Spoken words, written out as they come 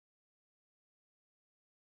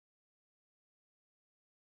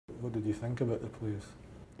What did you think about the place?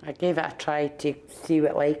 I gave it a try to see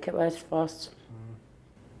what like it was first.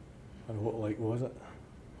 And what like was it?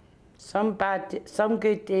 Some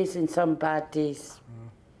good days and some bad days.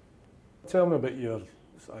 Tell me about your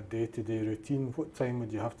sort of day-to-day routine. What time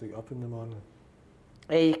would you have to get up in the morning?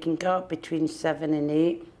 You can get up between 7 and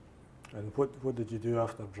 8. And what did you do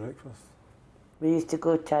after breakfast? We used to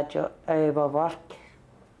go to our work.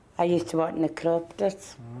 I used to work in the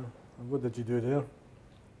cooperatives. And what did you do there?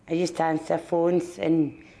 I used to answer phones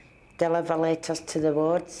and deliver letters to the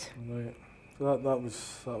wards. Right. So that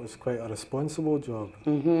was quite a responsible job.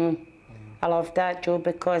 I loved that job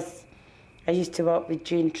because I used to work with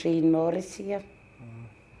June Tree and Morris here.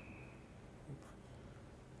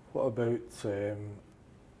 What about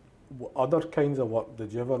what other kinds of work?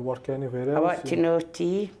 Did you ever work anywhere else? I worked in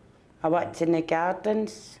OT. I worked in the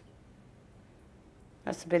gardens.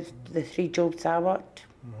 That's about the 3 jobs I worked.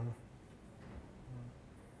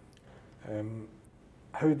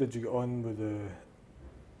 How did you get on with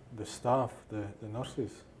the staff, the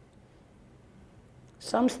nurses?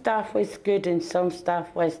 Some staff was good and some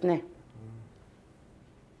staff wasn't.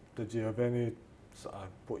 Did you have any sort of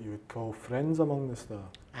what you would call friends among the staff?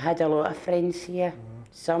 I had a lot of friends here.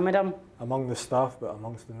 Some of them. Among the staff, but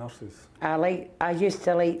amongst the nurses? I used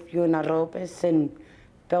to like Fiona Roberts and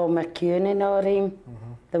Bill McCune and all them.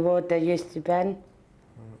 The ward I used to be in.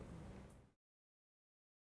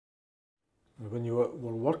 When you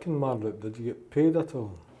were working, Margaret, did you get paid at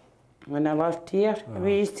all? When I lived here,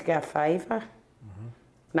 we used to get a £5. And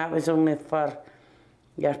that was only for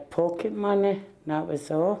your pocket money, and that was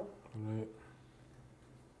all. Right.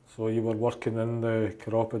 So you were working in the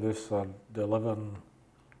chiropodist or delivering?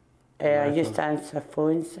 I used to answer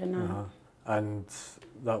phones and all. And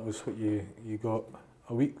that was what you got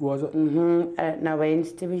a week, was it? On a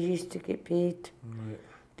Wednesday we used to get paid. Right.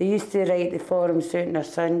 They used to write the forms out on a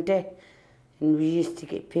Sunday, and we used to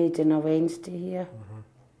get paid on a Wednesday here.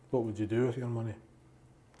 What would you do with your money?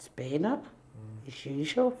 Spend it, as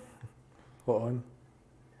usual. What on?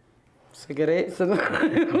 Cigarettes and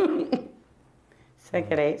that.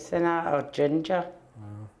 Cigarettes and that, or ginger.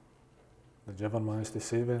 Did you ever manage to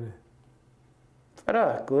save any? For all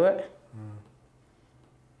I got.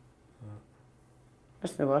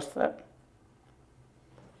 It's not worth it.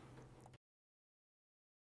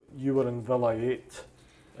 You were in Villa 8.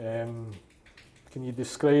 Can you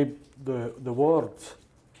describe the wards?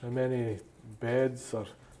 How many beds or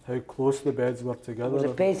how close the beds were together? Well, the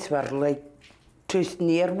beds were like just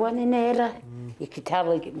near one another. You could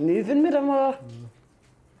hardly get moving with them all.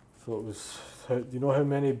 So it was, do you know how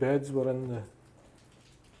many beds were in the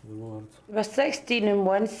wards? There were 16 on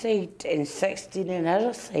one side and 16 on the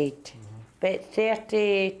other side. But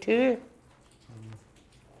 32.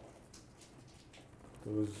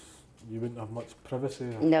 You wouldn't have much privacy?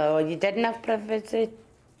 Or? No, you didn't have privacy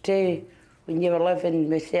when you were living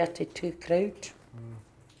with 32 crowd.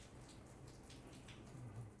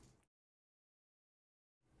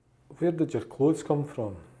 Where did your clothes come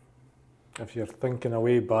from? If you're thinking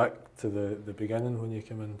away back to the beginning when you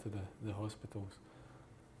came into the hospitals.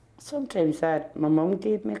 Sometimes my mum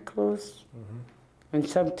gave me clothes. And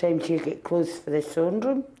sometimes you get clothes for the sewing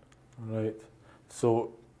room. Right.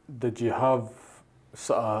 So did you have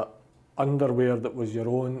sort of underwear that was your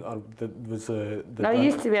own, or was the No, I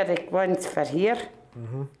used to wear the ones for here.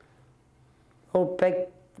 Oh,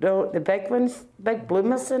 the big ones, big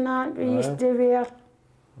bloomers and that we used to wear.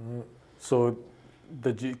 So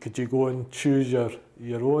could you go and choose your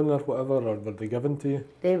own or whatever, or were they given to you?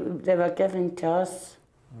 They were given to us.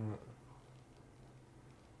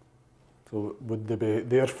 So would they be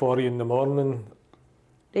there for you in the morning?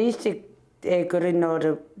 They used to go in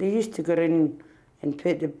they used to go in and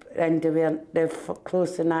put the underwear, the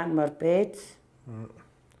clothes in that in our beds.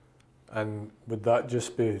 And would that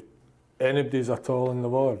just be anybody's at all in the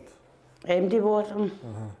ward? Empty wore them.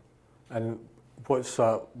 And what's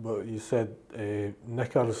that? What you said,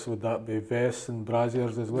 knickers, would that be vests and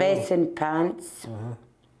brassiers as well? Vests and pants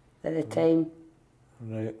at the time.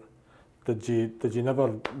 Right. Did you never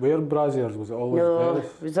wear brassiers? Was it always vests? No,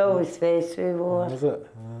 it was always vests we wore. Was it?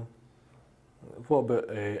 What about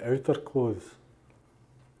outer clothes?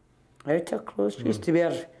 Outer clothes?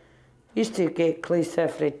 Used to get clothes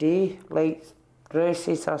every day, like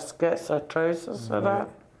dresses or skirts or trousers or that.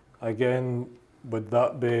 Again, would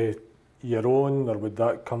that be your own, or would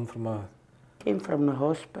that come from Came from the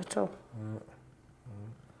hospital.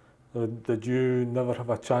 So did you never have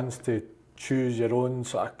a chance to choose your own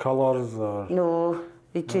sort of colours, or? No,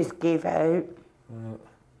 they just gave it out.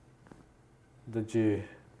 Did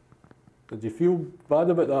you feel bad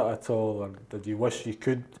about that at all, or did you wish you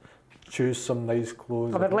could choose some nice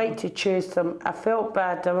clothes? I would like to choose some, I felt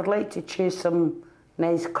bad, I would like to choose some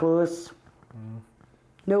nice clothes.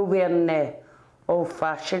 No wearing the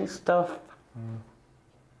old-fashioned stuff.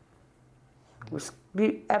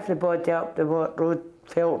 Everybody up the road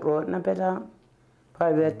felt rotten about that. If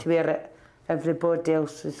I were to wear it, everybody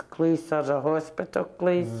else's clothes or the hospital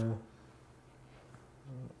clothes.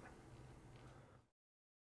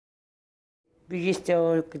 We used to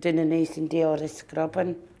all go down the nice and do all the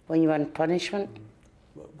scrubbing when you were in punishment.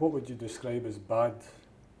 What would you describe as bad?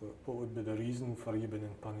 What would be the reason for you being in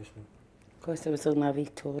punishment? Because I was only a wee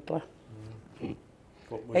toddler.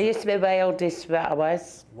 What was I used to be wild as what I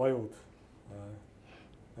was. Wild?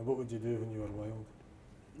 And what would you do when you were wild?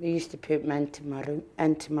 They used to put me into my room,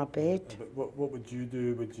 into my bed. But what would you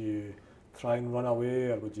do? Would you try and run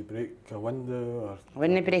away, or would you break a window? Or I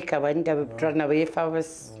wouldn't break a window, I would run away if I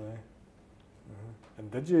was... And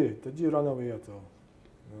did you run away at all?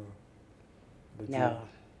 No.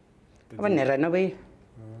 I wouldn't run away.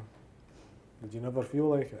 Did you never feel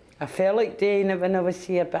like it? I felt like doing it when I was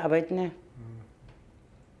here, but I wouldn't.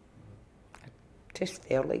 I just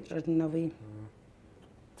felt like running away.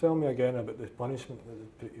 Tell me again about the punishment that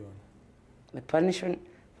they put you on. The punishment?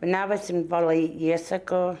 When I was in Valley years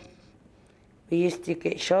ago, we used to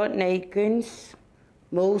get short nightgowns,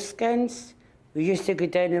 moleskins. We used to go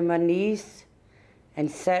down on our knees and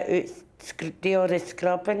sit out, do all the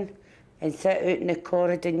scrubbing, and sit out in the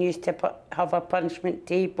corridor and used to have a punishment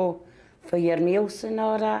table for your meals and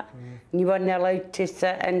all that. And you weren't allowed to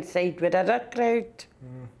sit inside with other crowd.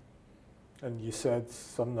 And you said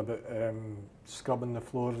something about scrubbing the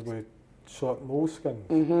floors with short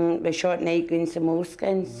moleskins. With short nightgowns and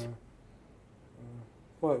moleskins.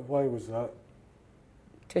 Why was that?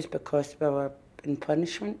 Just because we were in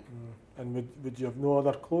punishment. And would you have no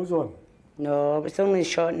other clothes on? No, it was only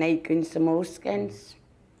short nightgowns and moleskins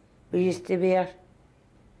we used to wear.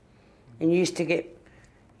 And you used to get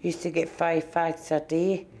 5 fags a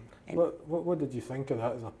day. What did you think of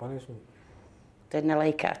that as a punishment? Didn't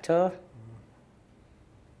like it at all.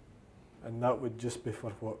 And that would just be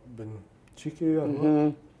for what, being cheeky or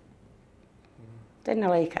what? Didn't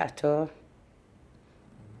like it at all.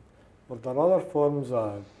 Were there other forms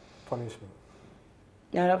of punishment?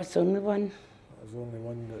 No, that was the only one. That was the only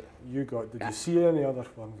one that you got. Did you see any other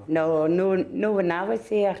forms of No, when I was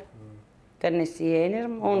here. Didn't see any of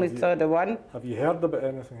them, only saw the one. Have you heard about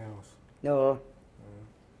anything else? No.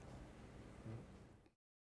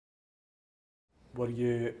 Were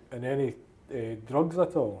you in any drugs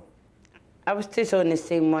at all? I was just on the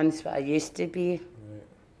same ones that I used to be. Right.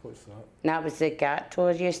 What's that? And that was the gato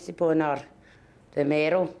I used to be on, or the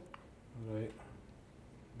Merrill. Right.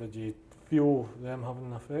 Did you feel them having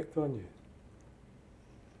an effect on you?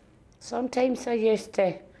 Sometimes I used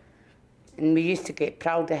to, and we used to get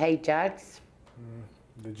Praldehyde jags.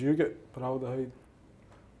 Did you get Praldehyde?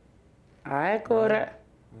 I got it.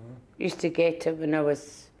 Used to get it when I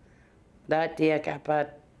was, that day I got a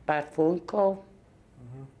bad phone call.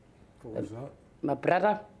 What was that? My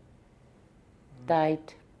brother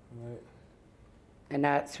died. Right. And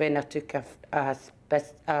that's when I took a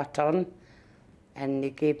turn, and they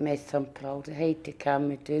gave me some Praldehyde to calm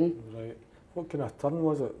me down. Right. What kind of turn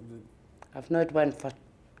was it? I've not one for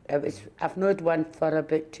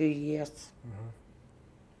about 2 years.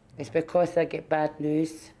 It's because I get bad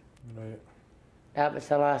news. Right. That was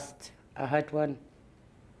the last I had one.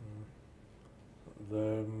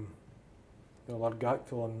 The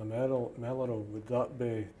Largactyl and the Melorol, would that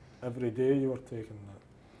be every day you were taking that?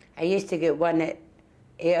 I used to get one at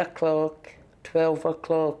 8 o'clock, 12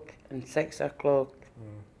 o'clock and 6 o'clock.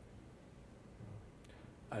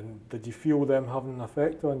 And did you feel them having an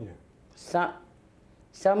effect on you?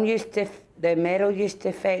 Some used to, the Merrill used to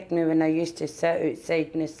affect me when I used to sit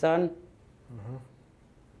outside in the sun.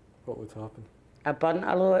 What would happen? I burnt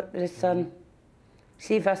a lot with the sun.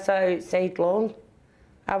 See, if I sat outside long,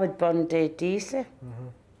 I would burn dead easy.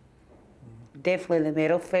 Definitely the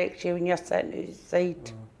Merrill affects you when you're sitting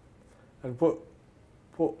outside. And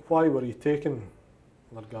why were you taking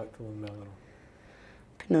Largactyl and Melorol?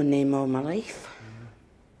 Been on them all my life.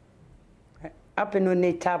 I've been on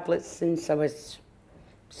the tablets since I was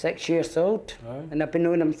 6 years old, and I've been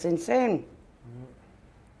on them since then.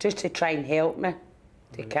 Just to try and help me,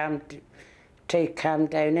 to calm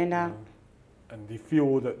down and that. And do you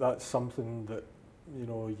feel that that's something that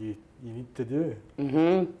you need to do?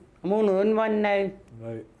 I'm only on one now.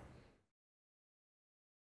 Right.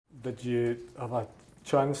 Did you have a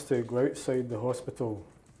chance to go outside the hospital?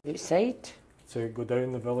 Outside? To go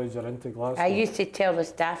down the village or into Glasgow? I used to tell the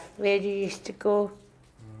staff where you used to go.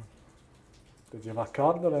 Did you have a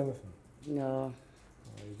card or anything? No.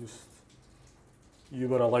 You just you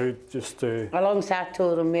were allowed just to... As long as I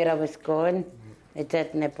told them where I was going, they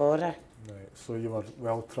didn't bother. Right, so you were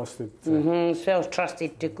well trusted to... Well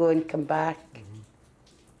trusted to go and come back.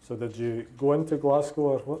 So did you go into Glasgow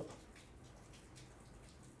or what?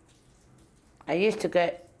 I used to go,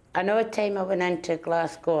 another time I went into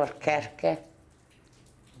Glasgow or Kirky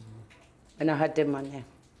when I had the money.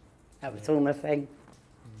 That was the only thing.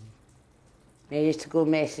 I used to go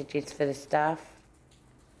messages for the staff.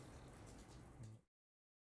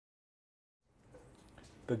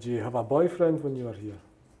 Did you have a boyfriend when you were here?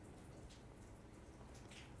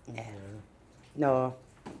 Yeah. No.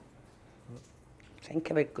 I think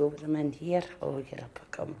I would go with them in here. Oh, you're up a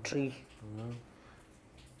country.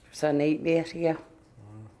 It's a nightmare here.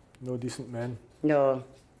 No decent men? No.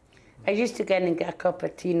 I used to go in and get a cup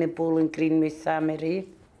of tea in the Bowling Green with Sammy Ray.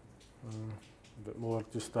 A bit more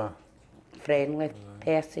just a... Friendly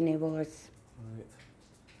person he was. Right.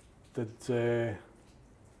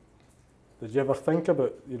 Did you ever think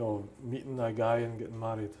about, you know, meeting a guy and getting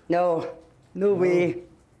married? No, no way.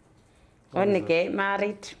 I wouldn't get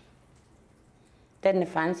married. Didn't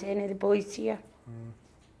fancy any of the boys here.